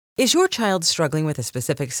Is your child struggling with a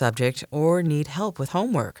specific subject or need help with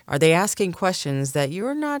homework? Are they asking questions that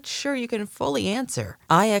you're not sure you can fully answer?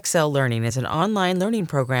 IXL Learning is an online learning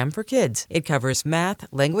program for kids. It covers math,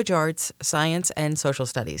 language arts, science, and social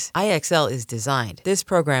studies. IXL is designed. This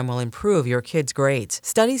program will improve your kids' grades.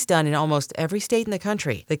 Studies done in almost every state in the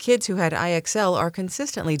country. The kids who had IXL are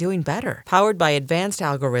consistently doing better. Powered by advanced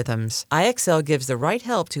algorithms, IXL gives the right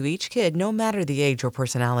help to each kid no matter the age or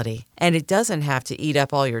personality. And it doesn't have to eat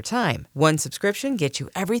up all your time. One subscription gets you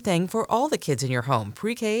everything for all the kids in your home,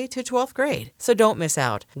 pre-K to 12th grade. So don't miss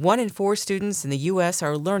out. 1 in 4 students in the U.S.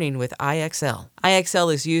 are learning with IXL.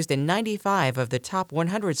 IXL is used in 95 of the top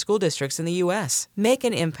 100 school districts in the U.S. Make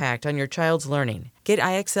an impact on your child's learning. Get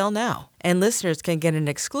IXL now. And listeners can get an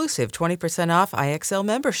exclusive 20% off IXL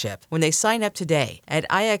membership when they sign up today at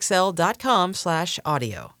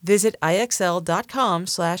IXL.com/audio. Visit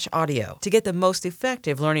IXL.com/audio to get the most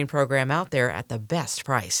effective learning program out there at the best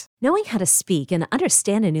price. Knowing how to speak and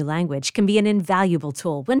understand a new language can be an invaluable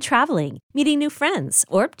tool when traveling, meeting new friends,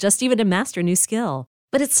 or just even to master a new skill.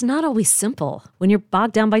 But it's not always simple when you're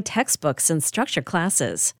bogged down by textbooks and structured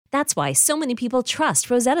classes. That's why so many people trust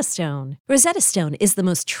Rosetta Stone. Rosetta Stone is the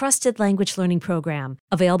most trusted language learning program,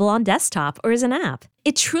 available on desktop or as an app.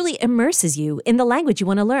 It truly immerses you in the language you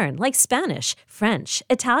want to learn, like Spanish, French,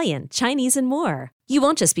 Italian, Chinese, and more. You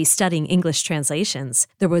won't just be studying English translations.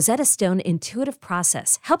 The Rosetta Stone intuitive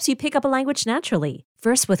process helps you pick up a language naturally,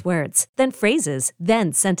 first with words, then phrases,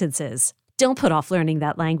 then sentences. Don't put off learning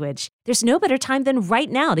that language. There's no better time than right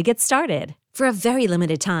now to get started. For a very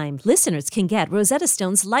limited time, listeners can get Rosetta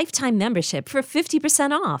Stone's lifetime membership for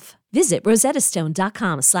 50% off. Visit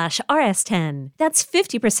rosettastone.com/rs10. That's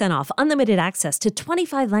 50% off unlimited access to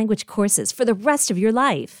 25 language courses for the rest of your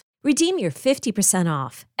life. Redeem your 50%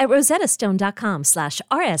 off at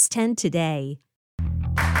rosettastone.com/rs10 today.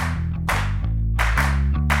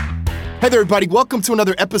 Hey there, everybody. Welcome to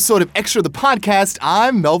another episode of Extra the Podcast.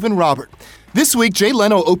 I'm Melvin Robert. This week, Jay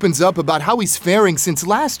Leno opens up about how he's faring since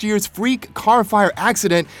last year's freak car fire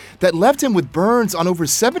accident that left him with burns on over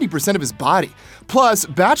 70% of his body. Plus,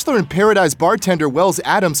 Bachelor in Paradise bartender Wells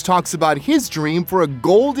Adams talks about his dream for a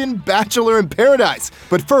golden bachelor in paradise.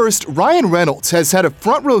 But first, Ryan Reynolds has had a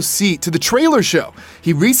front row seat to the Traylor show.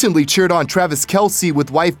 He recently cheered on Travis Kelce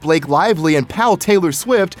with wife Blake Lively and pal Taylor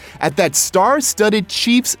Swift at that star-studded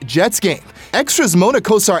Chiefs-Jets game. Extra's Mona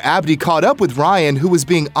Kosar Abdi caught up with Ryan, who was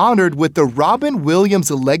being honored with the Robin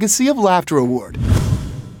Williams Legacy of Laughter Award.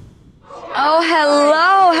 Oh,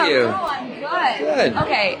 hello. How are you? I'm good. Good.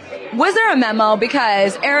 Okay. Was there a memo?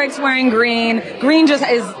 Because Eric's wearing green. Green just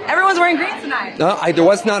is. Everyone's wearing green tonight. No, there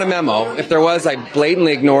was not a memo. If there was, I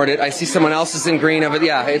blatantly ignored it. I see someone else is in green of it.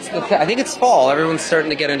 Yeah, I think it's fall. Everyone's starting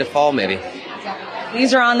to get into fall, maybe.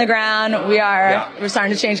 These are on the ground. We're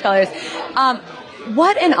starting to change colors.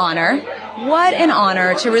 What an honor. What an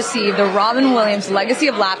honor to receive the Robin Williams Legacy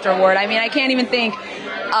of Laughter Award. I mean, I can't even think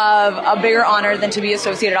of a bigger honor than to be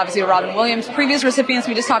associated, obviously, with Robin Williams. Previous recipients,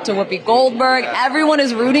 we just talked to Whoopi Goldberg. Everyone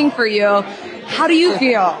is rooting for you. How do you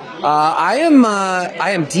feel? I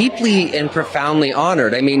am deeply and profoundly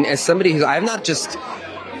honored. I mean, as somebody who, I have not just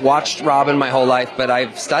watched Robin my whole life, but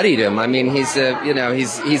I've studied him. I mean, he's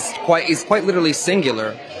quite literally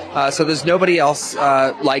singular. So there's nobody else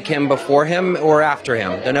like him before him or after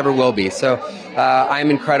him. There never will be. So I'm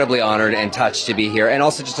incredibly honored and touched to be here. And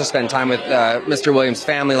also just to spend time with Mr. Williams'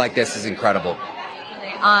 family like this is incredible.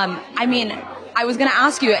 I mean, I was going to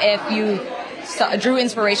ask you if you drew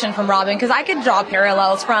inspiration from Robin, because I could draw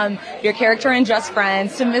parallels from your character in Just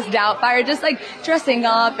Friends to Miss Doubtfire, just like dressing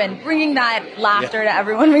up and bringing that laughter to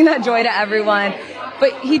everyone, bringing that joy to everyone.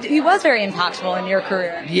 But he was very impactful in your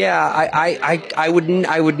career. Yeah, I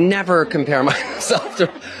would never compare myself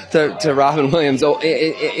to Robin Williams.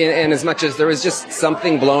 And as much as there was just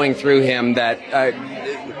something blowing through him that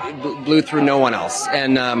blew through no one else.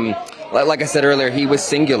 And like I said earlier, he was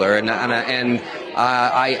singular, and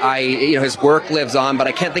his work lives on. But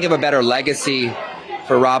I can't think of a better legacy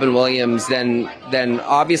for Robin Williams, then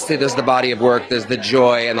obviously there's the body of work, there's the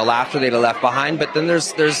joy and the laughter that he left behind, but then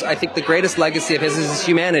there's I think the greatest legacy of his is his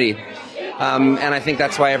humanity, and I think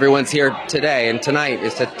that's why everyone's here today and tonight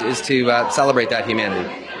is to celebrate that humanity.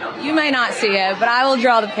 You may not see it, but I will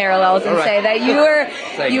draw the parallels and say that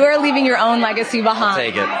you are leaving your own legacy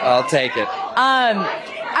behind. I'll take it.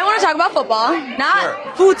 I want to talk about football,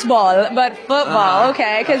 not football, but football,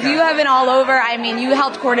 okay? Because you have been all over. I mean, you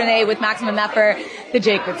helped coordinate with Maximum Effort the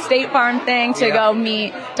Jake with State Farm thing to go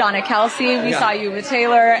meet Donna Kelce. We saw you with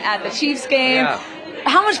Taylor at the Chiefs game.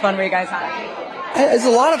 How much fun were you guys having? It's a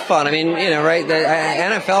lot of fun. I mean, right? The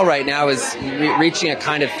NFL right now is reaching a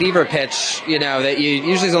kind of fever pitch, that you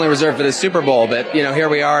usually is only reserved for the Super Bowl. But, here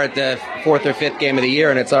we are at the 4th or 5th game of the year,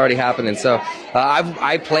 and it's already happening. So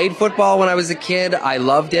I played football when I was a kid. I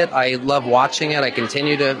loved it. I love watching it.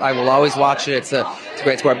 I will always watch it. It's a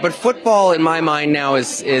great sport. But football, in my mind now,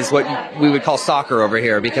 is what we would call soccer over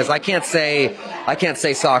here, because I can't say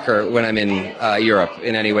soccer when I'm in Europe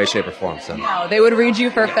in any way, shape, or form. So no, they would read you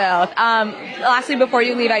for filth. Lastly, before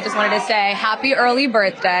you leave, I just wanted to say happy early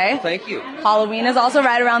birthday. Thank you. Halloween is also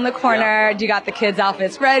right around the corner. Yeah. Do you got the kids'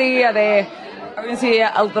 outfits ready? Are we going to see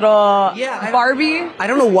a little Barbie? I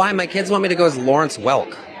don't know why my kids want me to go as Lawrence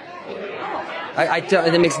Welk.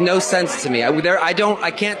 It makes no sense to me.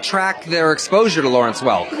 I can't track their exposure to Lawrence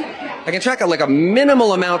Welk. I can track a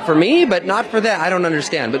minimal amount for me, but not for that. I don't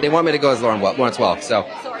understand. But they want me to go as Lawrence Welk. So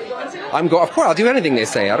are you going to? Of course, I'll do anything they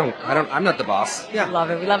say. I'm not the boss. Yeah. We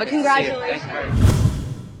love it. Congratulations.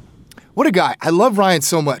 What a guy. I love Ryan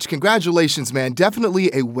so much. Congratulations, man. Definitely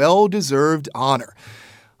a well-deserved honor.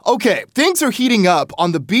 Okay, things are heating up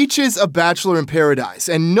on the beaches of Bachelor in Paradise,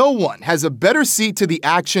 and no one has a better seat to the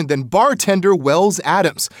action than bartender Wells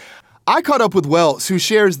Adams. I caught up with Wells, who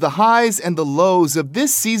shares the highs and the lows of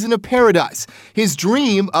this season of Paradise, his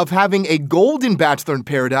dream of having a golden Bachelor in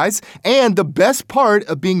Paradise, and the best part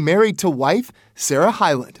of being married to wife Sarah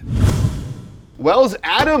Hyland. Wells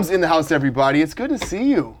Adams in the house, everybody. It's good to see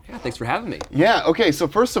you. Yeah, thanks for having me. Yeah, okay, so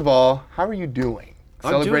first of all, how are you doing?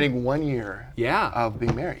 I'm Celebrating 1 year Yeah. of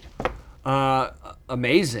being married.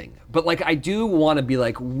 Amazing. But I do want to be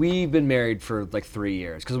we've been married for 3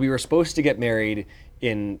 years, because we were supposed to get married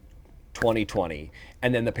in 2020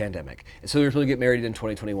 and then the pandemic. And so we were supposed to get married in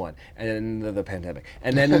 2021 and then the pandemic.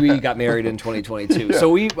 And then we got married in 2022. Yeah. So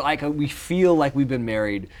we feel like we've been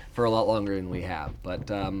married for a lot longer than we have. But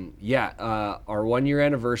our 1 year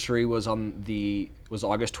anniversary was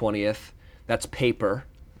August 20th. That's paper.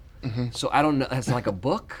 Mm-hmm. So I don't know. It's like a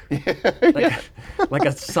book, like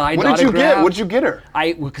a signed autograph. What did you get her?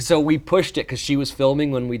 So we pushed it because she was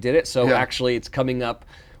filming when we did it. So actually, it's coming up.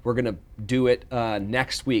 We're gonna do it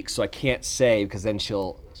next week. So I can't say because then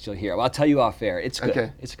she'll hear. I'll tell you off air. It's good.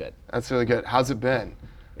 Okay. It's good. That's really good. How's it been?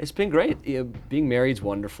 It's been great. Being married's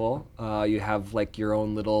wonderful. You have your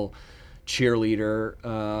own little cheerleader,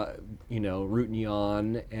 rooting you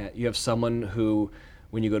on. You have someone who,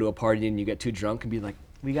 when you go to a party and you get too drunk, can be like,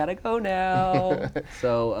 we gotta go now.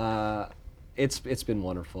 So it's been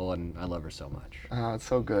wonderful, and I love her so much. It's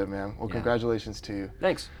so good, man. Well, congratulations to you.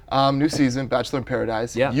 Thanks. New season, Bachelor in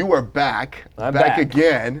Paradise. Yeah. You are back. I'm back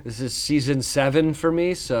again. This is season 7 for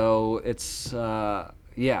me, so it's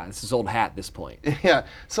this is old hat at this point. Yeah.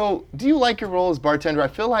 So do you like your role as bartender? I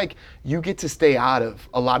feel like you get to stay out of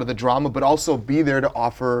a lot of the drama, but also be there to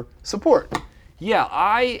offer support. Yeah,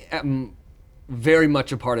 I am very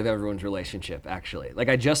much a part of everyone's relationship, actually.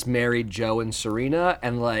 I just married Joe and Serena,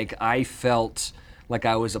 and I felt like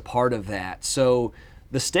I was a part of that. So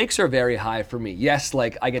the stakes are very high for me. Yes,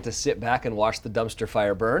 I get to sit back and watch the dumpster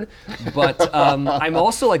fire burn, but I'm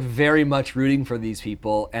also very much rooting for these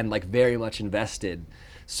people and very much invested.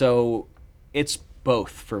 So it's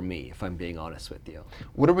both for me, if I'm being honest with you.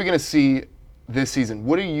 What are we gonna see this season?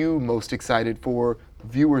 What are you most excited for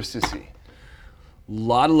viewers to see? A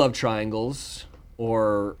lot of love triangles,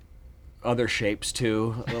 or other shapes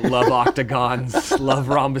too. Love octagons, love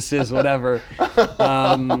rhombuses, whatever.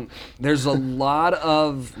 There's a lot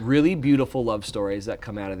of really beautiful love stories that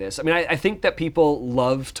come out of this. I mean, I think that people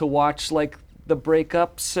love to watch the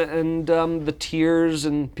breakups and the tears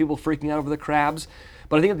and people freaking out over the crabs.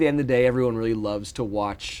 But I think at the end of the day, everyone really loves to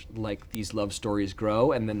watch these love stories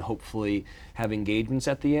grow and then hopefully have engagements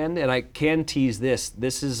at the end. And I can tease this.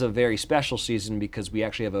 This is a very special season because we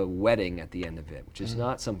actually have a wedding at the end of it, which is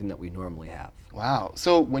not something that we normally have. Wow.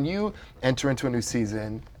 So when you enter into a new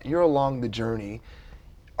season, you're along the journey.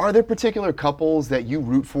 Are there particular couples that you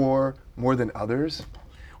root for more than others?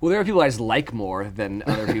 Well, there are people I just like more than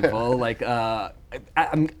other people.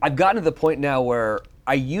 I've gotten to the point now where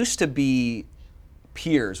I used to be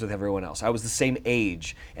peers with everyone else. I was the same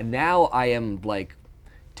age, and now I am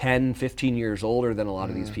 10, 15 years older than a lot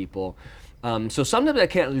of these people. So sometimes I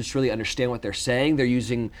can't just really understand what they're saying. They're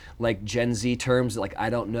using Gen Z terms that I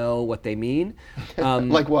don't know what they mean.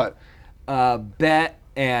 Like what? Bet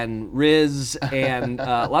and Riz and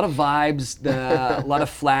a lot of vibes, a lot of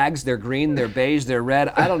flags. They're green, they're beige, they're red.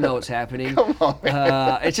 I don't know what's happening. Come on,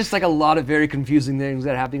 man. It's just a lot of very confusing things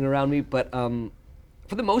that are happening around me. But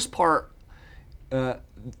for the most part,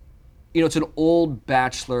 it's an old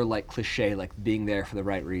Bachelor cliche, being there for the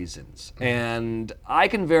right reasons. And I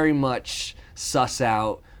can very much suss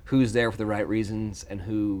out who's there for the right reasons and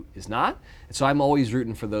who is not. And so I'm always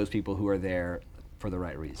rooting for those people who are there for the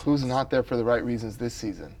right reasons. Who's not there for the right reasons this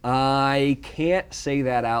season? I can't say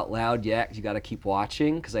that out loud yet, 'cause you got to keep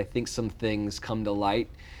watching, because I think some things come to light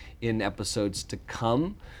in episodes to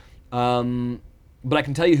come. But I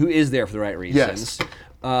can tell you who is there for the right reasons.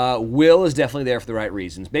 Yes. Will is definitely there for the right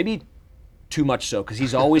reasons. Maybe too much so, because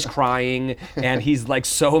he's always crying and he's like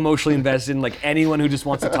so emotionally invested in like anyone who just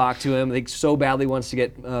wants to talk to him. Like so badly wants to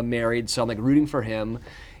get married. So I'm like rooting for him.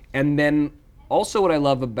 And then also what I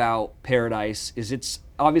love about Paradise is it's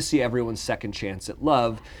obviously everyone's second chance at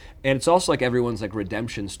love, and it's also like everyone's like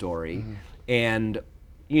redemption story. And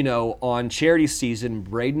you know, on Charity's season,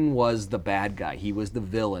 Braden was the bad guy. He was the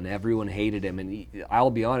villain. Everyone hated him. And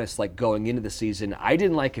I'll be honest, like going into the season, I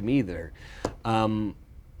didn't like him either.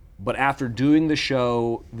 But after doing the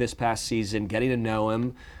show this past season, getting to know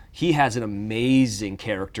him, he has an amazing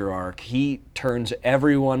character arc. He turns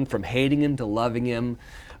everyone from hating him to loving him.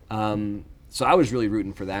 So I was really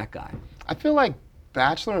rooting for that guy. I feel like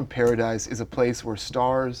Bachelor in Paradise is a place where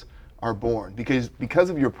stars are born because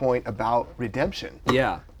of your point about redemption.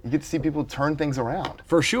 Yeah. You get to see people turn things around.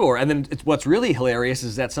 For sure. And then what's really hilarious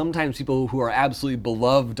is that sometimes people who are absolutely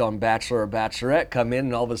beloved on Bachelor or Bachelorette come in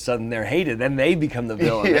and all of a sudden they're hated. Then they become the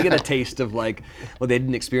villain. Yeah. They get a taste of like what they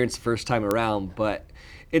didn't experience the first time around. But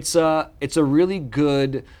it's a really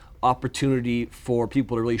good opportunity for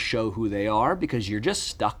people to really show who they are, because you're just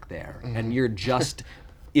stuck there and you're just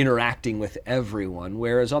interacting with everyone.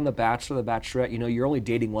 Whereas on The Bachelor, The Bachelorette, you know, you're only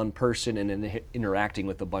dating one person and then interacting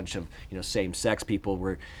with a bunch of, you know, same-sex people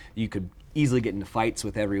where you could easily get into fights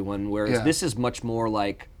with everyone. Whereas this is much more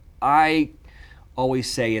like, I always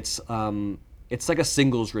say it's like a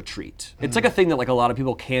singles retreat. It's like a thing that like a lot of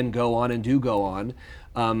people can go on and do go on.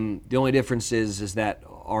 The only difference is that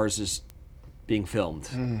ours is being filmed,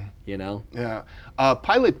 you know? Yeah.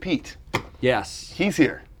 Pilot Pete. Yes. He's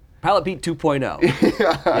here. Pilot Pete 2.0.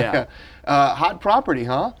 Yeah. Hot property,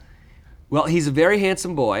 huh? Well, he's a very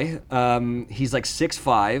handsome boy. He's like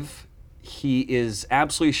 6'5". He is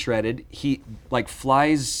absolutely shredded. He like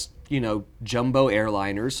flies, you know, jumbo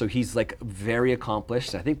airliners, so he's like very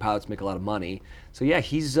accomplished. I think pilots make a lot of money. So yeah,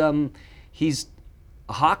 he's a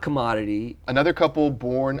hot commodity. Another couple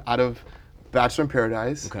born out of Bachelor in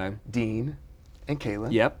Paradise. Okay. Dean and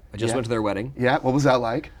Kaylin. Yep. I just went to their wedding. Yeah. What was that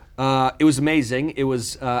like? It was amazing. It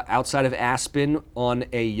was outside of Aspen on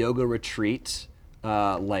a yoga retreat,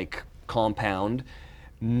 like compound.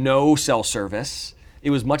 No cell service.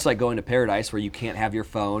 It was much like going to Paradise, where you can't have your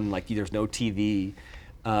phone, like there's no TV.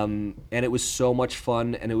 And it was so much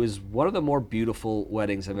fun, and it was one of the more beautiful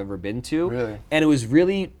weddings I've ever been to. Really? And it was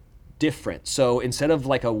really different. So instead of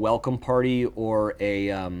like a welcome party or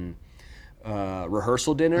a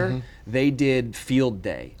rehearsal dinner, they did field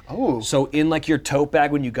day. Oh. So in like your tote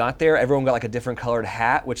bag when you got there, everyone got like a different colored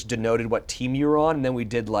hat, which denoted what team you were on, and then we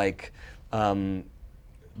did like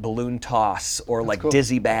balloon toss or like cool.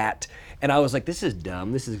 dizzy bat. And I was like, this is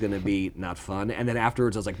dumb. This is going to be not fun. And then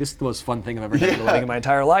afterwards, I was like, this is the most fun thing I've ever done at a wedding in my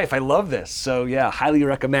entire life. I love this. So yeah, highly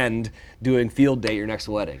recommend doing field day at your next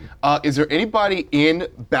wedding. Is there anybody in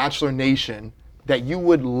Bachelor Nation that you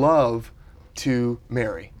would love to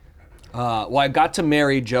marry? Well, I got to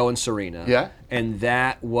marry Joe and Serena. Yeah? And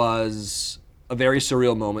that was a very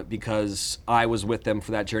surreal moment because I was with them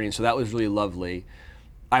for that journey. And so that was really lovely.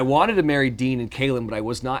 I wanted to marry Dean and Kaylin, but I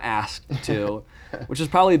was not asked to, which is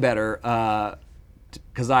probably better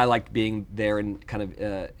because I liked being there and kind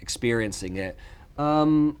of experiencing it.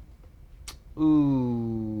 I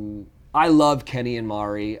love Kenny and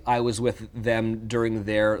Mari. I was with them during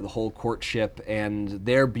the whole courtship, and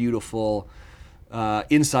they're beautiful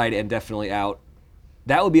inside and definitely out.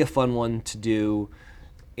 That would be a fun one to do.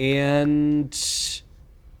 And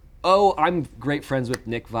I'm great friends with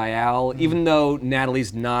Nick Viall, even though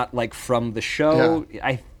Natalie's not like from the show.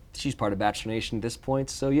 Yeah. She's part of Bachelor Nation at this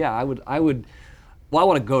point. So yeah, I want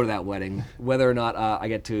to go to that wedding. Whether or not I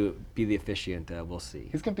get to be the officiant, we'll see.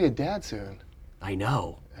 He's gonna be a dad soon. I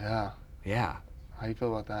know. Yeah. Yeah. How do you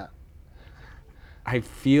feel about that?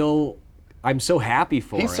 I'm so happy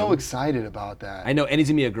for him. He's so excited about that. I know, and he's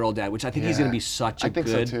gonna be a girl dad, which I think he's gonna be such a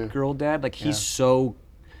good girl dad. Like he's so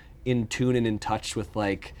in tune and in touch with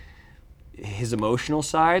like his emotional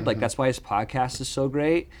side. Like that's why his podcast is so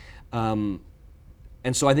great.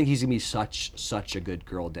 And so I think he's gonna be such a good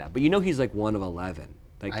girl dad. But you know, he's like one of 11.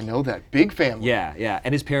 Like, I know that. Big family. Yeah, yeah.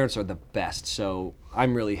 And his parents are the best. So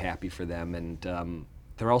I'm really happy for them. And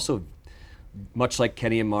they're also, much like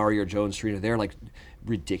Kenny and Mari or Joe and Serena, they're like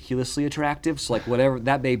ridiculously attractive. So like whatever,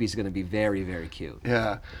 that baby's gonna be very, very cute.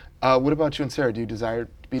 Yeah. What about you and Sarah? Do you desire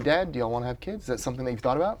to be dad? Do y'all want to have kids? Is that something that you've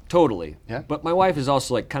thought about? Totally. Yeah. But my wife is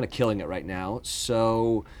also like kind of killing it right now.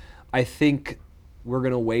 So I think we're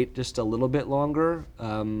going to wait just a little bit longer.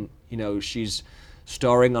 She's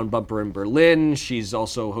starring on Bumper in Berlin. She's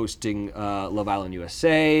also hosting Love Island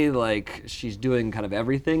USA. Like, she's doing kind of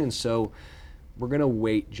everything. And so we're going to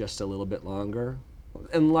wait just a little bit longer.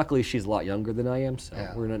 And luckily, she's a lot younger than I am, so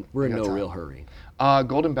we're in no real hurry.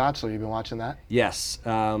 Golden Bachelor, you've been watching that? Yes.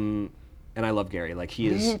 And I love Gary. Like, he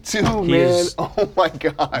is. Me too, man. Oh my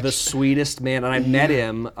gosh. The sweetest man. And I met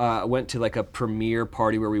him. I went to like a premiere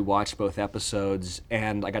party where we watched both episodes,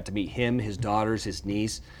 and I got to meet him, his daughters, his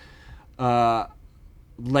niece.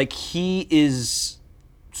 Like, he is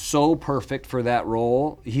so perfect for that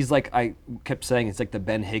role. He's like, I kept saying, it's like the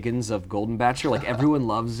Ben Higgins of Golden Bachelor. Like, everyone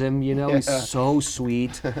loves him, you know? Yeah. He's so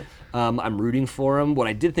sweet. I'm rooting for him. What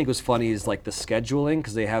I did think was funny is like the scheduling,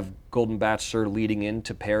 because they have Golden Bachelor leading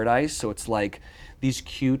into Paradise. So it's like these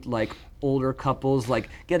cute, like, older couples like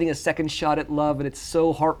getting a second shot at love, and it's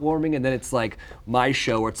so heartwarming. And then it's like my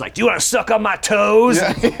show where it's like, do you want to suck on my toes?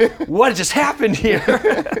 Yeah. What just happened here?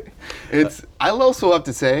 I also have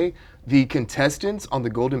to say, the contestants on the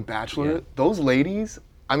Golden Bachelor, those ladies,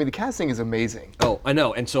 I mean, the casting is amazing. Oh, I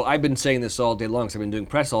know. And so I've been saying this all day long, because I've been doing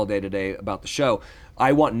press all day today about the show.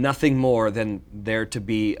 I want nothing more than there to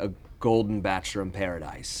be a Golden Bachelor in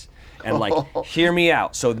Paradise. And like, hear me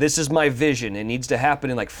out. So this is my vision. It needs to happen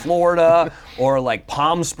in like Florida or like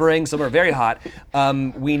Palm Springs, somewhere very hot.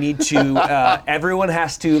 We need to, everyone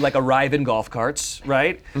has to like arrive in golf carts,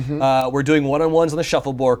 right? Mm-hmm. We're doing one-on-ones on the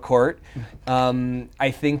shuffleboard court.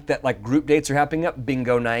 I think that like group dates are happening up,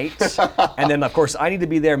 bingo night. And then of course I need to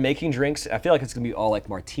be there making drinks. I feel like it's gonna be all like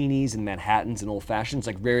martinis and Manhattans and old fashions,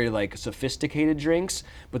 like very like sophisticated drinks.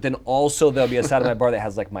 But then also there'll be a side of my bar that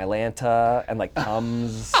has like Mylanta and like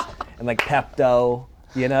Tums. And like Pepto,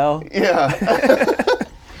 you know? Yeah.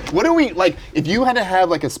 What do we, like, if you had to have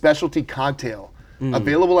like a specialty cocktail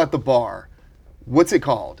available at the bar, what's it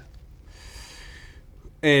called?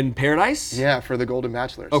 In Paradise? Yeah, for the Golden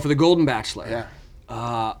Bachelors. Oh, for the Golden Bachelor. Yeah.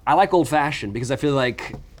 I like Old Fashioned because I feel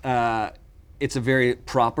like it's a very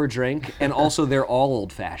proper drink, and also they're all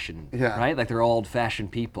old fashioned, right? Like they're all old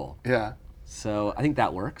fashioned people. Yeah. So I think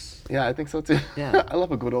that works. Yeah, I think so too. Yeah. I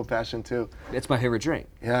love a good old fashioned too. It's my favorite drink.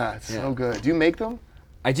 Yeah, it's so good. Do you make them?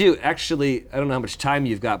 I do. Actually, I don't know how much time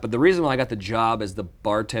you've got, but the reason why I got the job as the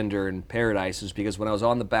bartender in Paradise is because when I was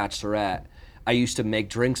on The Bachelorette, I used to make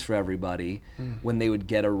drinks for everybody when they would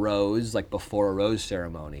get a rose, like before a rose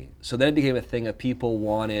ceremony. So then it became a thing of people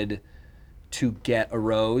wanted to get a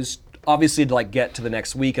rose, obviously to like get to the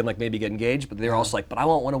next week and like maybe get engaged, but they were also like, but I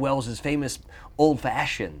want one of Wells's famous old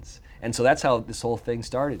fashions. And so that's how this whole thing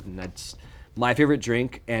started, and that's my favorite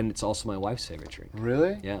drink, and it's also my wife's favorite drink.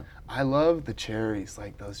 Really? Yeah. I love the cherries,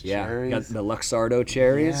 like those cherries. Yeah, the Luxardo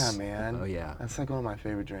cherries. Yeah, man. Oh, yeah. That's like one of my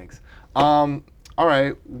favorite drinks. All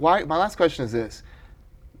right, my last question is this.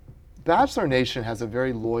 Bachelor Nation has a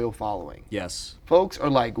very loyal following. Yes. Folks are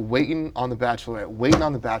like waiting on The Bachelorette, waiting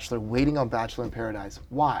on The Bachelor, waiting on Bachelor in Paradise.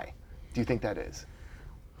 Why do you think that is?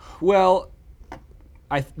 Well,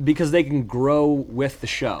 because they can grow with the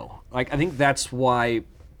show. Like, I think that's why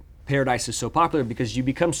Paradise is so popular, because you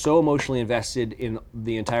become so emotionally invested in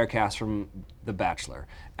the entire cast from The Bachelor,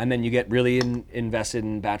 and then you get really invested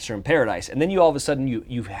in Bachelor in Paradise, and then you all of a sudden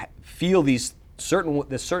you feel this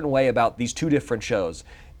certain way about these two different shows,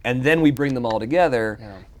 and then we bring them all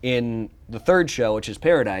together in the third show, which is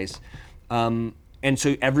Paradise, and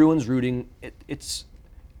so everyone's rooting.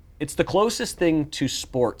 It's the closest thing to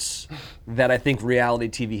sports that I think reality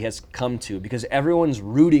TV has come to, because everyone's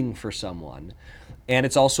rooting for someone. And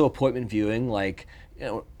it's also appointment viewing. Like, you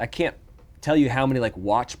know, I can't tell you how many like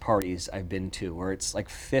watch parties I've been to where it's like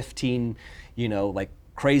 15, you know, like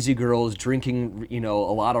crazy girls drinking, you know,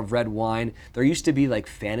 a lot of red wine. There used to be like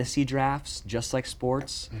fantasy drafts, just like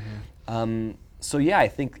sports. Mm-hmm. So yeah, I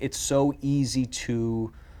think it's so easy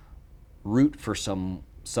to root for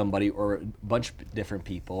somebody or a bunch of different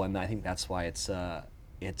people, and I think that's why it's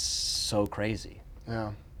so crazy.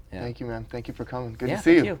 Yeah. Thank you, man. Thank you for coming. Good to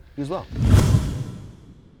see thank you. You as well.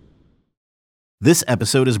 This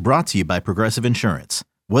episode is brought to you by Progressive Insurance.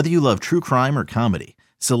 Whether you love true crime or comedy,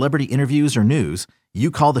 celebrity interviews or news, you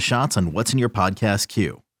call the shots on what's in your podcast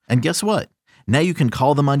queue. And guess what? Now you can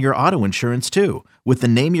call them on your auto insurance too, with the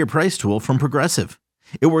Name Your Price tool from Progressive.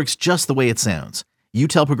 It works just the way it sounds. You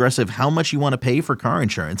tell Progressive how much you want to pay for car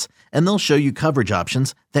insurance, and they'll show you coverage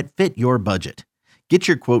options that fit your budget. Get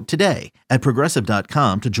your quote today at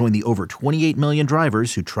Progressive.com to join the over 28 million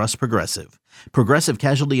drivers who trust Progressive. Progressive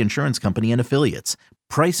Casualty Insurance Company and Affiliates.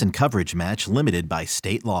 Price and coverage match limited by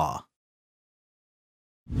state law.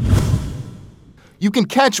 You can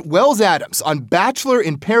catch Wells Adams on Bachelor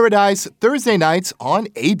in Paradise Thursday nights on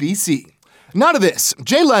ABC. Now to this.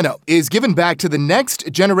 Jay Leno is giving back to the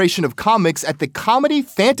next generation of comics at the Comedy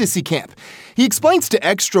Fantasy Camp. He explains to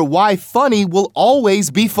Extra why funny will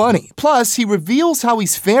always be funny. Plus, he reveals how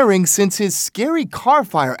he's faring since his scary car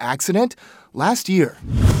fire accident last year.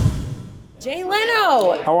 Jay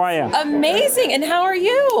Leno. How are you? Amazing. And how are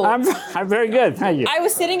you? I'm very good. Thank you. I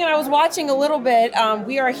was sitting and I was watching a little bit.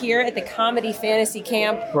 We are here at the Comedy Fantasy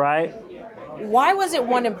Camp. Right. Why was it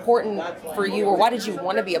important for you, or why did you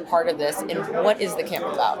want to be a part of this, and what is the camp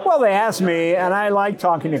about? Well, they asked me, and I like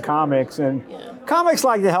talking to comics, and comics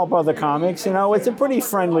like to help other comics. You know, it's a pretty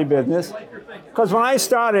friendly business. Because when I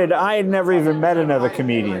started, I had never even met another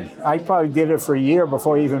comedian. I probably did it for a year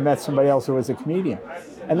before I even met somebody else who was a comedian.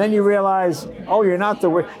 And then you realize, oh, you're not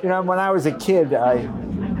the, you know, when I was a kid,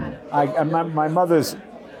 my mother's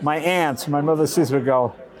sister would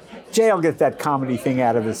go, Jay will get that comedy thing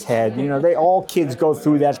out of his head. You know, all kids go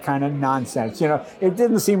through that kind of nonsense. You know, it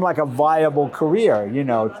didn't seem like a viable career, you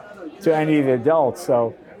know, to any of the adults.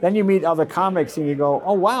 So then you meet other comics and you go,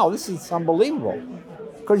 oh, wow, this is unbelievable.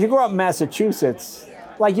 Because you grow up in Massachusetts,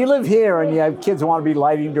 like you live here and you have kids who want to be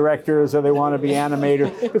lighting directors or they want to be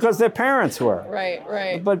animators because their parents were. Right,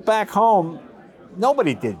 right. But back home,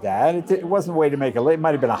 nobody did that. It wasn't a way to make a living. It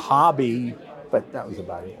might have been a hobby, but that was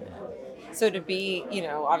about it. So to be, you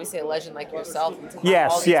know, obviously a legend like yourself, and to have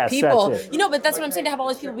Yes, all these yes, people, that's it. you know, but that's what I'm saying, to have all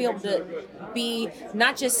these people be able to be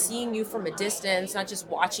not just seeing you from a distance, not just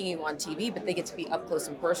watching you on TV, but they get to be up close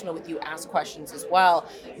and personal with you, ask questions as well.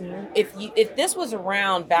 If this was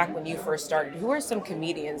around back when you first started, who are some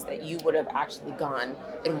comedians that you would have actually gone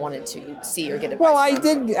and wanted to see or get advice Well, I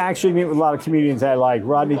from? did actually meet with a lot of comedians I like.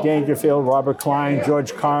 Rodney Dangerfield, Robert Klein,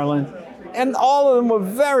 George Carlin. And all of them were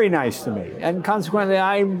very nice to me. And consequently,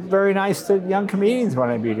 I'm very nice to young comedians when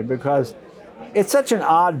I meet them because it's such an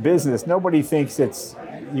odd business. Nobody thinks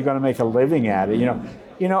you're going to make a living at it. You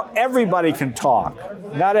know, everybody can talk.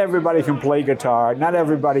 Not everybody can play guitar. Not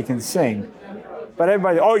everybody can sing. But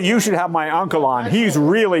everybody, oh, you should have my uncle on. He's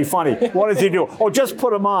really funny. What does he do? Oh, just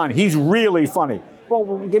put him on. He's really funny.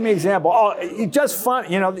 Well, give me an example. Oh, it's just fun.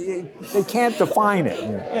 You know, they can't define it.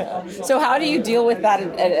 Yeah. So how do you deal with that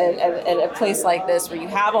at a place like this where you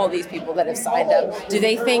have all these people that have signed up? Do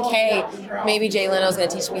they think, hey, maybe Jay Leno's going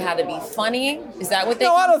to teach me how to be funny? Is that what they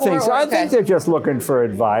No, I don't think so. Or, I think they're just looking for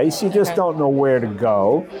advice. You just don't know where to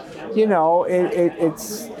go. You know,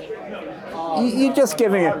 you're just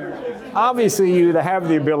giving it. Obviously, you either have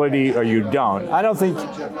the ability or you don't. I don't think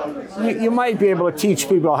you might be able to teach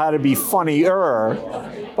people how to be funnier,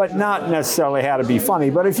 but not necessarily how to be funny.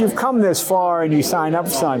 But if you've come this far and you sign up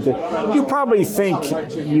for something, you probably think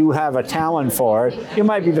you have a talent for it. You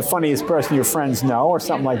might be the funniest person your friends know or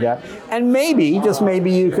something like that. And maybe, just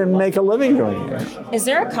maybe, you can make a living doing it. Is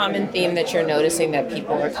there a common theme that you're noticing that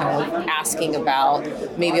people are kind of asking about,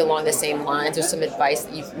 maybe along the same lines, or some advice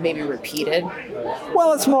that you've maybe repeated?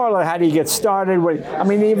 Well, it's more like how do you get started? I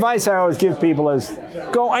mean, the advice I always give people is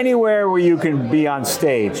go anywhere where you can be on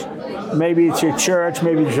stage. Maybe it's your church,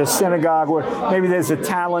 maybe it's your synagogue, maybe there's a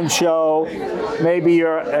talent show, maybe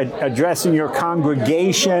you're addressing your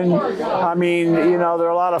congregation. I mean, you know, there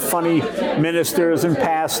are a lot of funny ministers and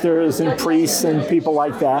pastors and priests and people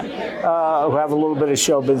like that who have a little bit of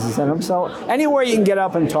show business in them. So anywhere you can get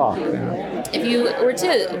up and talk. If you were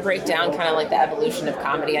to break down kind of like the evolution of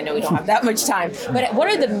comedy, I know we don't have that much time, but what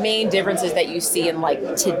are the main differences that you see in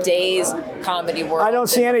like today's comedy world? I don't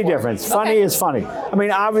see any difference. Funny is funny. I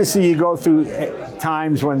mean, obviously you go through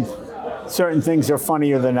times when certain things are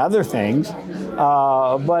funnier than other things,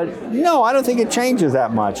 but no, I don't think it changes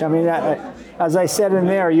that much. I mean, as I said in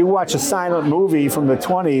there, you watch a silent movie from the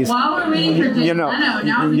 20s,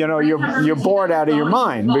 you're bored out of your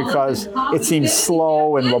mind because it seems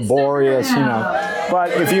slow and laborious, you know.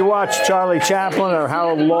 But if you watch Charlie Chaplin or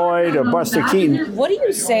Harold Lloyd or Buster Keaton. What do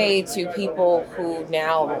you say to people who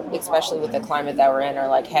now, especially with the climate that we're in, are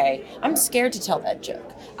like, hey, I'm scared to tell that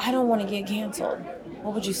joke. I don't want to get canceled.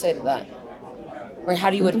 What would you say to that? Or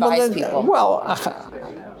how do you advise people? Well,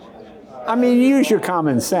 I mean, use your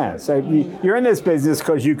common sense. You're in this business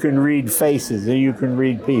because you can read faces and you can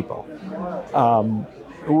read people.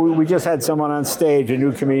 We just had someone on stage, a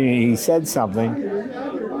new comedian, he said something,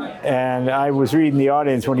 and I was reading the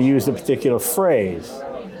audience when he used a particular phrase.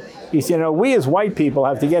 He said, you know, we as white people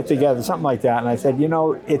have to get together, something like that. And I said, you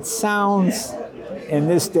know, it sounds, in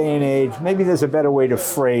this day and age, maybe there's a better way to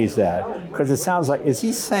phrase that. Because it sounds like, is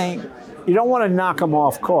he saying, you don't want to knock him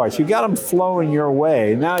off course. You got him flowing your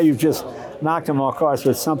way. Now you've just knocked him off course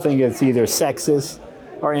with something that's either sexist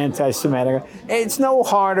or anti-Semitic. It's no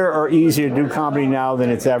harder or easier to do comedy now than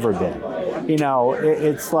it's ever been. You know,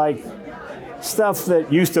 it's like stuff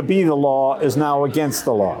that used to be the law is now against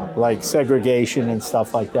the law, like segregation and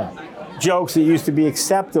stuff like that. Jokes that used to be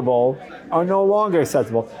acceptable are no longer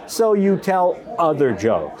acceptable. So you tell other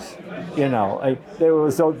jokes. You know, there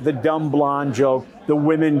was the dumb blonde joke, the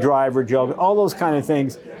women driver joke, all those kind of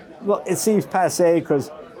things. Well, it seems passé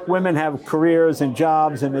because women have careers and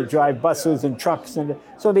jobs and they drive buses and trucks. And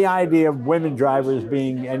so the idea of women drivers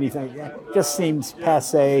being anything just seems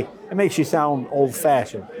passé. It makes you sound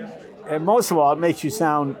old-fashioned. And most of all, it makes you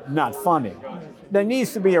sound not funny. There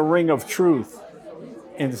needs to be a ring of truth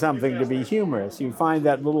in something to be humorous. You find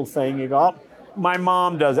that little thing, you go, oh, my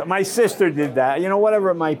mom does it, my sister did that, you know, whatever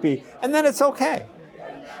it might be. And then it's okay.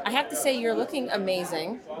 I have to say, you're looking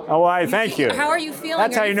amazing. Oh, thank you. How are you feeling?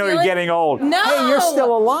 That's how you know you're getting old. No! Hey, you're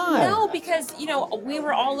still alive. No, because, you know, we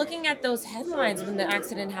were all looking at those headlines when the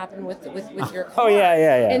accident happened with your car. Oh,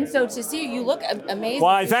 yeah. And so to see you look amazing.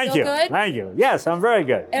 Well, thank you. Good? Thank you. Yes, I'm very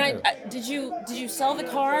good. And did you sell the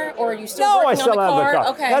car, or are you still No, I working still on the have car? the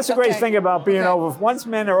car. Okay. That's the great thing about being once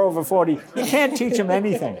men are over 40, you can't teach them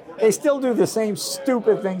anything. They still do the same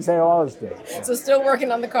stupid things they always did. So still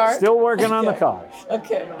working on the car? Still working on the car.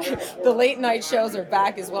 Okay. The late night shows are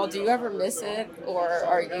back as well. Do you ever miss it, or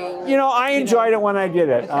are you? You know, I enjoyed it when I did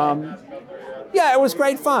it. Okay. Yeah, it was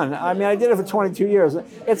great fun. I mean, I did it for 22 years.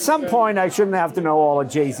 At some point, I shouldn't have to know all of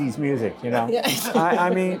Jay-Z's music, you know? Yeah. I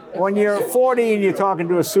mean, when you're 40 and you're talking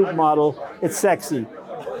to a supermodel, it's sexy.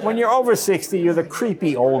 When you're over 60, you're the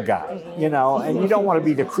creepy old guy, you know? And you don't want to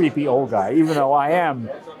be the creepy old guy, even though I am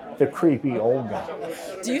the creepy old guy.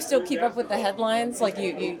 Do you still keep up with the headlines? Like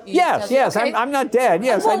you Yes. Okay. I'm not dead.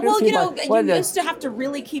 Yes, I do. Well, keep you know, up. you used to have to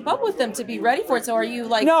really keep up with them to be ready for it. So are you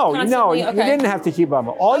like No, constantly? you didn't have to keep up.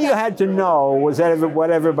 All you had to know was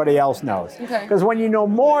what everybody else knows. Okay. Because when you know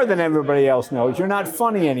more than everybody else knows, you're not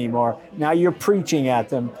funny anymore. Now you're preaching at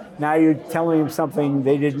them. Now you're telling them something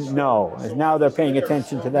they didn't know. And now they're paying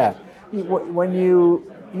attention to that. When you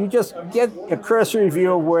just get a cursory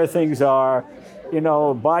view of where things are, you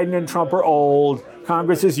know, Biden and Trump are old,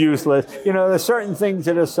 Congress is useless. You know, there's certain things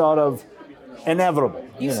that are sort of inevitable.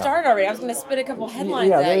 You started already. I was going to spit a couple headlines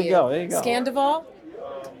there at you go. There you go. Scandival?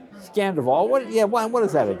 Scandival? What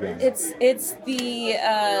is that again? It's the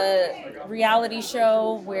reality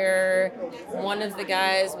show where one of the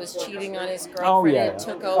guys was cheating on his girlfriend and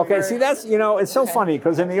took over. Okay, see, that's, you know, it's so funny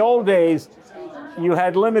because in the old days, you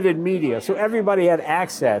had limited media, so everybody had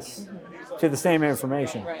access to the same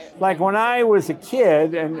information. Right. Like when I was a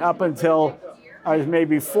kid and up until I was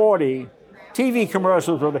maybe 40, TV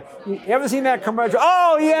commercials were. You ever seen that commercial?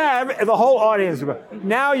 Oh yeah, the whole audience would go.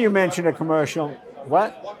 Now you mention a commercial,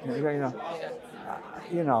 what?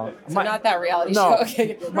 You know. So not that reality no. show.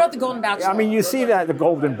 Okay. What about the Golden Bachelor? I mean, you see that the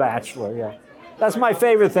Golden Bachelor, yeah. That's my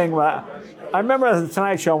favorite thing. I remember on the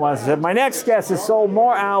Tonight Show once, I said, my next guest has sold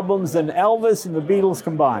more albums than Elvis and the Beatles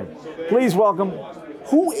combined. Please welcome,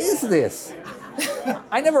 who is this?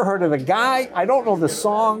 I never heard of the guy. I don't know the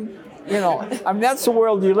song. You know, I mean, that's the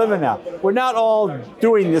world you live in now. We're not all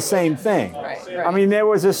doing the same thing. Right. I mean, there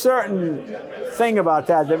was a certain thing about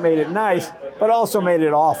that made it nice, but also made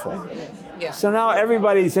it awful. Yeah. So now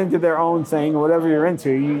everybody's into their own thing. Whatever you're into,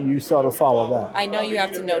 you sort of follow that. I know you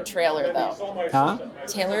have to know Traylor, though. Huh?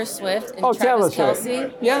 Taylor Swift and Taylor Travis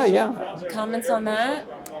Swift. Kelce. Yeah. Comments on that?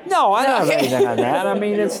 No, I don't have anything on that. I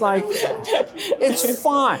mean, it's like, it's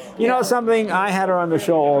fun. You know something? I had her on the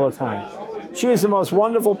show all the time. She is the most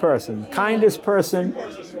wonderful person, kindest person,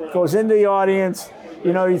 goes into the audience.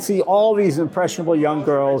 You know, you'd see all these impressionable young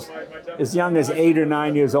girls, as young as 8 or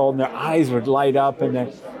 9 years old, and their eyes would light up.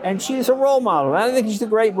 And she's a role model. I think she's a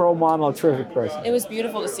great role model, a terrific person. It was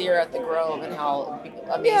beautiful to see her at the Grove and how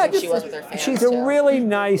amazing she was with her fans. She's a really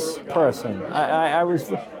nice person. I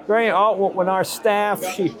was very, when our staff,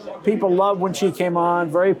 people loved when she came on,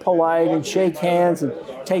 very polite and shake hands and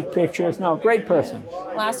take pictures. No, great person.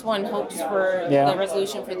 Last one, hopes for the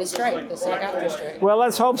resolution for the strike, the SAG-AFTRA strike. Well,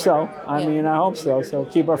 let's hope so. I mean, I hope so. So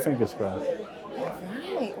keep our fingers crossed.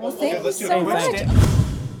 All right. Well, thank you so much.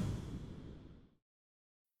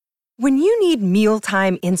 When you need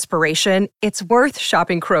mealtime inspiration, it's worth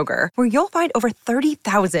shopping Kroger, where you'll find over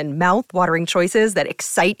 30,000 mouth-watering choices that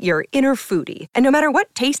excite your inner foodie. And no matter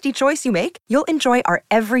what tasty choice you make, you'll enjoy our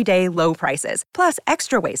everyday low prices, plus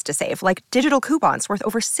extra ways to save, like digital coupons worth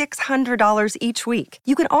over $600 each week.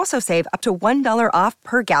 You can also save up to $1 off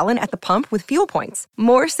per gallon at the pump with fuel points.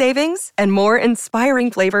 More savings and more inspiring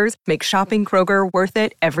flavors make shopping Kroger worth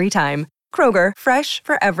it every time. Kroger, fresh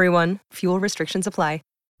for everyone. Fuel restrictions apply.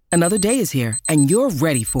 Another day is here, and you're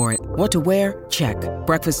ready for it. What to wear? Check.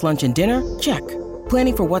 Breakfast, lunch, and dinner? Check.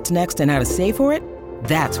 Planning for what's next and how to save for it?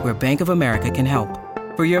 That's where Bank of America can help.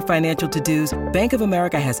 For your financial to-dos, Bank of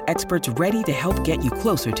America has experts ready to help get you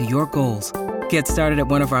closer to your goals. Get started at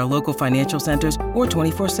one of our local financial centers or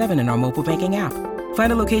 24/7 in our mobile banking app.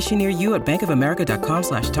 Find a location near you at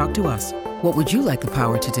bankofamerica.com/talktous. What would you like the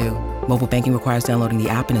power to do? Mobile banking requires downloading the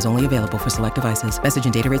app and is only available for select devices. Message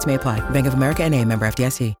and data rates may apply. Bank of America N.A., member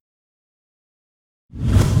FDIC.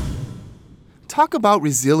 Talk about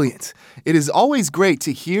resilient. It is always great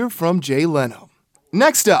to hear from Jay Leno.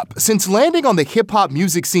 Next up, since landing on the hip-hop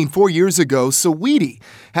music scene 4 years ago, Saweetie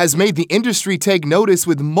has made the industry take notice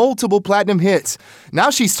with multiple platinum hits.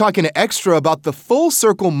 Now she's talking to Extra about the full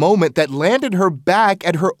circle moment that landed her back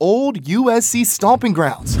at her old USC stomping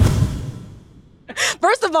grounds.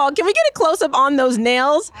 First of all, can we get a close-up on those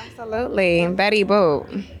nails? Absolutely. Betty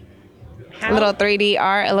Boop. A little 3D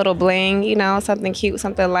art, a little bling, something cute,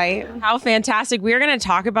 something light. How fantastic. We're going to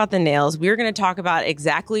talk about the nails. We're going to talk about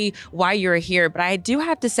exactly why you're here. But I do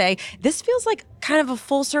have to say, this feels like kind of a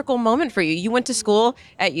full circle moment for you. You went to school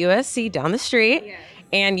at USC down the street,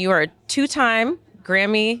 and you are a 2-time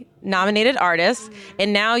Grammy nominated artist,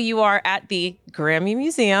 and now you are at the Grammy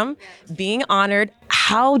Museum being honored.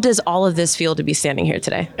 How does all of this feel to be standing here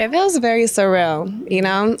today? It feels very surreal,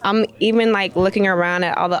 I'm even looking around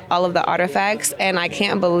at all of the artifacts, and I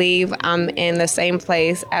can't believe I'm in the same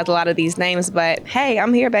place as a lot of these names, but hey,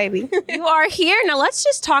 I'm here, baby. You are here. Now let's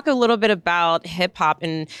just talk a little bit about hip hop.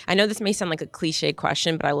 And I know this may sound like a cliche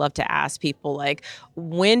question, but I love to ask people,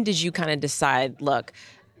 when did you kind of decide, look,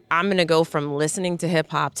 I'm going to go from listening to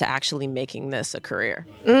hip hop to actually making this a career?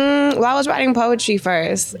 Well, I was writing poetry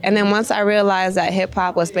first. And then once I realized that hip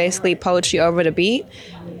hop was basically poetry over the beat,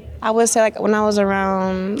 I would say when I was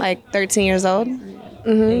around 13 years old. Mm-hmm.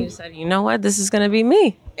 And you said, you know what, this is going to be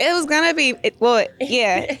me. It was going to be,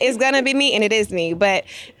 it's going to be me, and it is me. But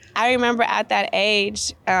I remember at that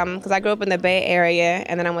age, because I grew up in the Bay Area,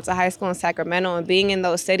 and then I went to high school in Sacramento, and being in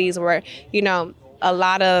those cities where, a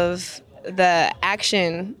lot of the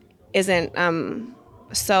action isn't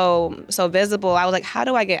so visible. I was like, how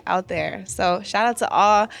do I get out there? So shout out to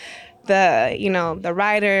all the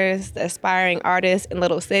writers, the aspiring artists in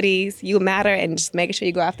little cities. You matter, and just making sure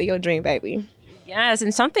you go after your dream, baby. Yes,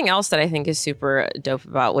 and something else that I think is super dope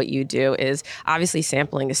about what you do is obviously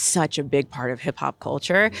sampling is such a big part of hip hop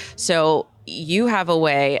culture. So you have a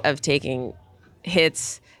way of taking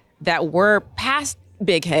hits that were past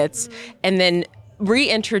big hits and then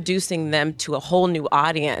reintroducing them to a whole new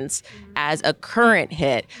audience as a current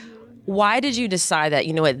hit. Why did you decide that,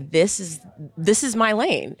 this is my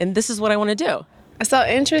lane and this is what I want to do? So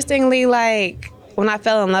interestingly, when I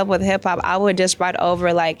fell in love with hip hop, I would just write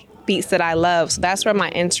over beats that I love. So that's where my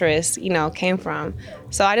interest, came from.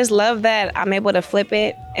 So I just love that I'm able to flip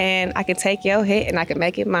it, and I can take your hit and I can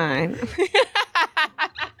make it mine.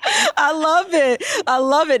 I love it. I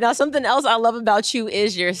love it. Now, something else I love about you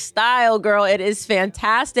is your style, girl. It is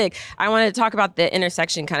fantastic. I want to talk about the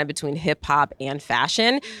intersection kind of between hip hop and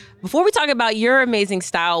fashion. Before we talk about your amazing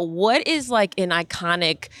style, what is an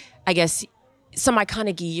iconic, I guess, some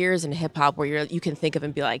iconic years in hip hop where you can think of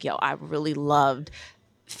and be like, yo, I really loved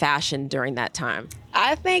fashion during that time?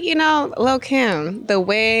 I think, Lil' Kim, the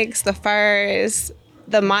wigs, the furs,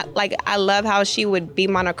 I love how she would be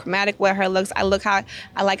monochromatic with her looks. I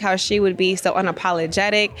like how she would be so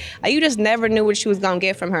unapologetic. You just never knew what she was gonna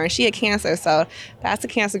get from her. And she a Cancer, so that's a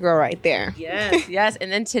Cancer girl right there. Yes.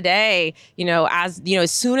 And then today,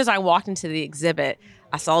 as soon as I walked into the exhibit,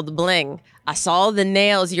 I saw the bling. I saw the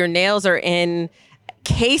nails. Your nails are in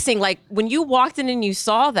casing. When you walked in and you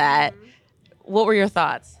saw that, what were your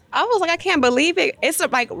thoughts? I was like, I can't believe it. It's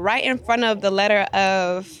right in front of the letter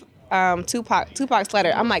of Tupac's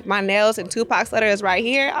letter. I'm like, my nails and Tupac's letter is right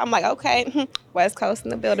here. I'm like, okay, West Coast in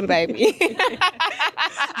the building, baby.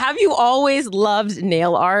 Have you always loved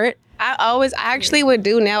nail art? I actually would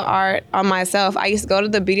do nail art on myself. I used to go to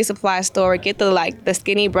the beauty supply store, get the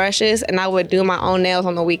skinny brushes, and I would do my own nails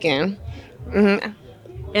on the weekend. Mm-hmm.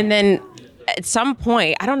 And then at some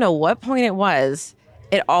point, I don't know what point it was,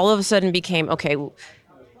 it all of a sudden became, okay,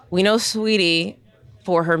 we know Saweetie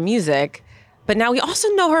for her music, but now we also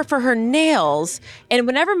know her for her nails. And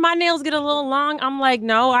whenever my nails get a little long, I'm like,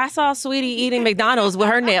 no, I saw Saweetie eating McDonald's with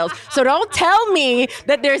her nails. So don't tell me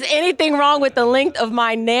that there's anything wrong with the length of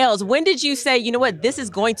my nails. When did you say, you know what, this is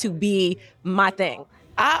going to be my thing?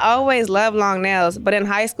 I always loved long nails, but in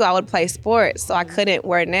high school I would play sports, so I couldn't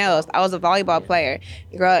wear nails. I was a volleyball player.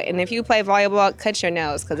 Girl, and if you play volleyball, cut your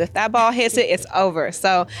nails, because if that ball hits it, it's over.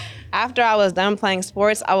 So after I was done playing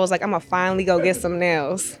sports, I was like, I'm going to finally go get some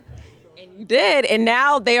nails. And you did, and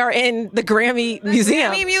now they are in the Grammy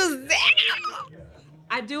Museum. Grammy Museum!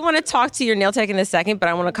 I do want to talk to your nail tech in a second, but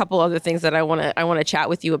I want a couple other things that I want to chat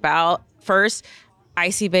with you about. First,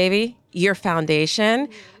 Icy Baby, your foundation,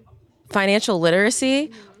 financial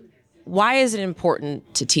literacy. Why is it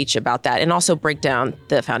important to teach about that and also break down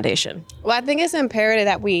the foundation? Well, I think it's imperative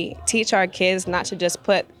that we teach our kids not to just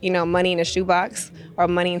put, money in a shoebox or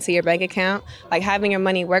money into your bank account, like having your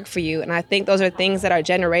money work for you. And I think those are things that are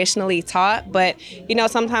generationally taught. But,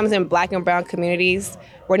 sometimes in Black and brown communities,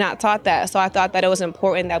 we're not taught that. So I thought that it was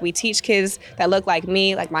important that we teach kids that look like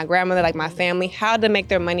me, like my grandmother, like my family, how to make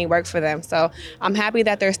their money work for them. So I'm happy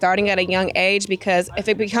that they're starting at a young age, because if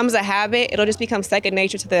it becomes a habit, it'll just become second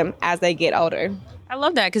nature to them as they get older. I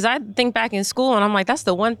love that, because I think back in school and I'm like, that's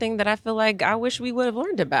the one thing that I feel like I wish we would have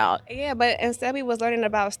learned about. Yeah, but instead we was learning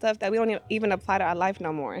about stuff that we don't even apply to our life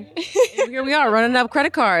no more. Here we are running up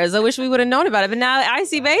credit cards. I wish we would have known about it. But now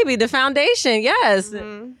Icy Baby, the foundation, yes.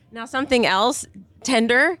 Mm-hmm. Now something else,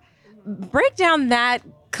 Tender. Break down that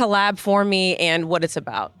collab for me and what it's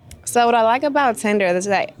about. So what I like about Tender is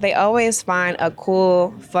that they always find a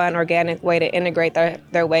cool, fun, organic way to integrate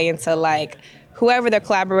their way into like whoever they're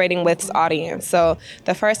collaborating with's audience. So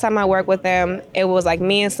the first time I worked with them, it was like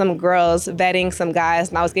me and some girls vetting some guys,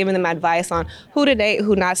 and I was giving them advice on who to date,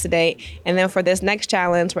 who not to date. And then for this next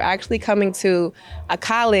challenge, we're actually coming to a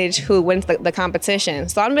college who wins the competition.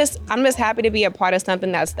 So I'm just happy to be a part of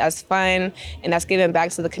something that's fun and that's giving back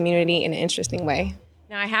to the community in an interesting way.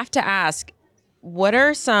 Now I have to ask, what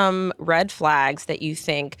are some red flags that you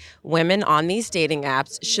think women on these dating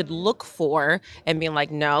apps should look for and being like,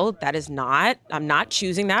 no, I'm not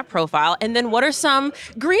choosing that profile? And then what are some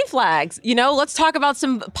green flags? Let's talk about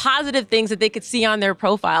some positive things that they could see on their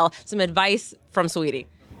profile. Some advice from Saweetie.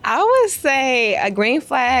 I would say a green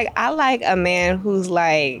flag, I like a man who's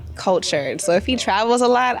like cultured. So if he travels a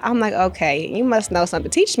lot, I'm like, okay, you must know something.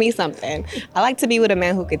 Teach me something. I like to be with a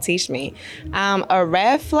man who could teach me. A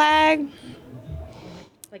red flag.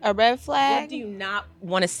 What do you not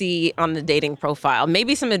want to see on the dating profile?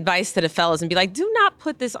 Maybe some advice to the fellas and be like, do not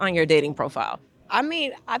put this on your dating profile. I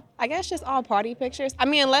mean, I guess just all party pictures. I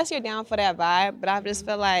mean, unless you're down for that vibe, but I just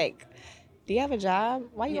feel like, do you have a job?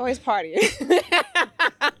 Why you always partying?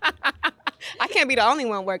 I can't be the only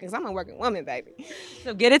one working, because I'm a working woman, baby.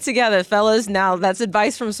 So get it together, fellas. Now, that's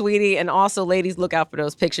advice from Saweetie, and also, ladies, look out for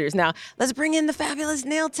those pictures. Now, let's bring in the fabulous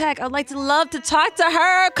nail tech. I'd like to love to talk to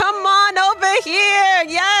her. Come on over here.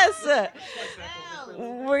 Yes.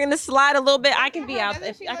 We're going to slide a little bit. I can be out.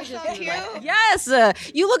 If I can just be like, yes.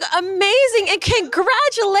 You look amazing, and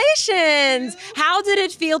congratulations. How did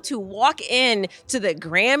it feel to walk in to the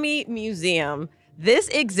Grammy Museum, this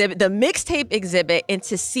exhibit, the mixtape exhibit, and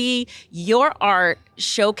to see your art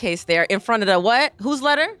showcased there in front of the what? Whose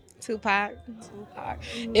letter? Tupac.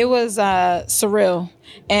 It was surreal,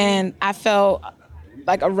 and I felt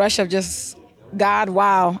like a rush of just, God,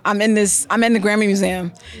 wow, I'm in the Grammy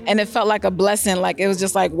Museum, and it felt like a blessing. Like, it was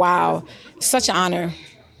just like, wow, such an honor.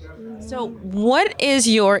 So what is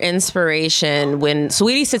your inspiration when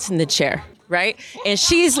Saweetie sits in the chair, right? And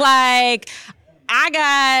she's like, I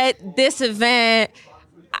got this event.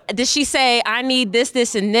 Does she say, I need this,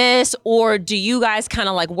 this, and this? Or do you guys kind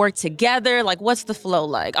of like work together? Like, what's the flow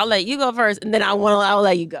like? I'll let you go first, and then I'll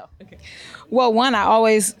let you go. Okay. Well,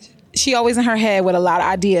 she always in her head with a lot of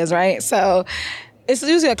ideas, right? So it's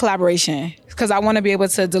usually a collaboration, because I want to be able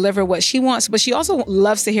to deliver what she wants, but she also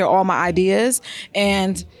loves to hear all my ideas.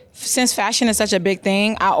 And since fashion is such a big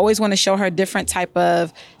thing, I always want to show her different type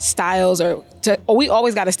of styles, we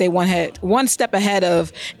always got to stay one step ahead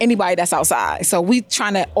of anybody that's outside. So we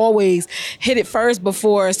trying to always hit it first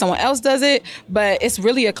before someone else does it. But it's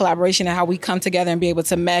really a collaboration of how we come together and be able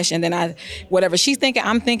to mesh. And then whatever she's thinking,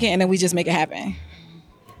 I'm thinking, and then we just make it happen.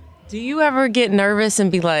 Do you ever get nervous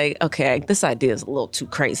and be like, okay, this idea is a little too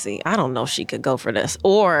crazy. I don't know if she could go for this.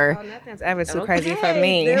 Or nothing's ever too crazy for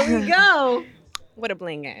me. There we go. What a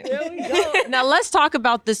bling at. There we go. Now let's talk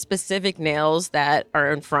about the specific nails that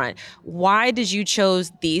are in front. Why did you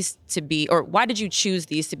choose these to be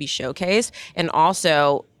showcased? And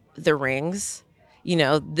also the rings,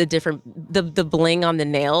 the bling on the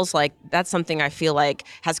nails, like that's something I feel like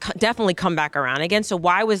has definitely come back around again. So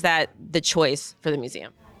why was that the choice for the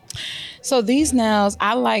museum? So these nails,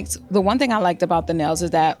 the one thing I liked about the nails is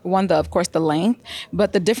that, of course, the length,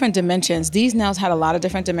 but the different dimensions. These nails had a lot of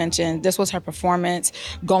different dimensions. This was her performance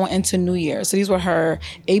going into New Year. So these were her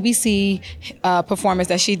ABC performance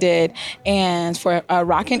that she did, and for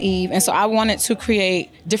Rockin' Eve. And so I wanted to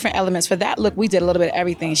create different elements. For that look, we did a little bit of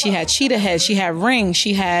everything. She had cheetah heads, she had rings,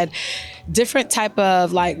 she had different type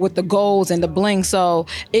of like with the golds and the bling. So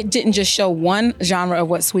it didn't just show one genre of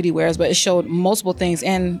what Saweetie wears, but it showed multiple things.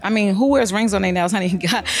 And I mean, who wears rings on their nails, honey?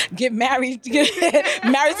 Get married, get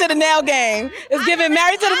married to the nail game. It's giving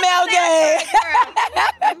married to the nail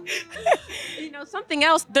game. You know, something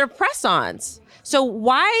else, they're press-ons. So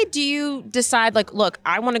why do you decide, like, look,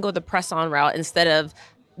 I want to go the press-on route instead of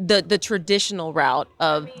the traditional route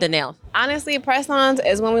of the nail? Honestly, press-ons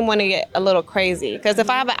is when we want to get a little crazy. Because if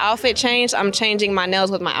I have an outfit change, I'm changing my nails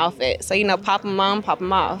with my outfit. So, you know, pop them on, pop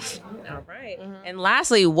them off. All right. And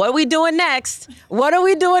lastly, what are we doing next? What are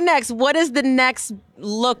we doing next? What is the next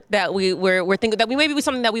look that we're thinking that we maybe be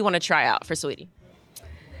something that we want to try out for Saweetie?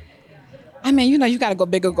 I mean, you know, you got to go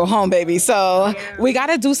big or go home, baby. So we got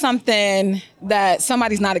to do something that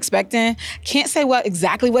somebody's not expecting. Can't say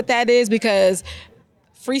exactly what that is because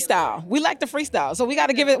freestyle. We like the freestyle. So we got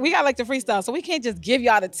to like the freestyle. So we can't just give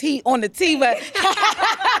y'all the tea on the tea, but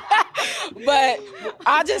but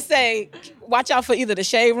I'll just say, watch out for either the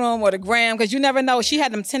Shade Room or the Gram, because you never know. She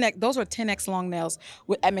had them 10X, those were 10X long nails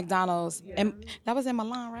at McDonald's. And that was in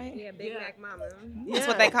Milan, right? Yeah, Big Mac Mama. That's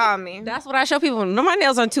what they call me. That's what I show people. No, my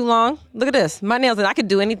nails aren't too long. Look at this. My nails, I could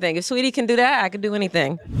do anything. If Saweetie can do that, I could do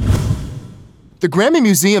anything. The Grammy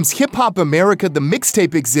Museum's Hip Hop America The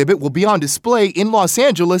Mixtape exhibit will be on display in Los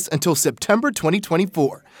Angeles until September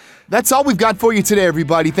 2024. That's all we've got for you today,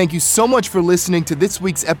 everybody. Thank you so much for listening to this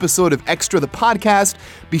week's episode of Extra the Podcast.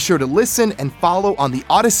 Be sure to listen and follow on the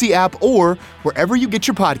Odyssey app or wherever you get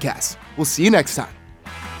your podcasts. We'll see you next time.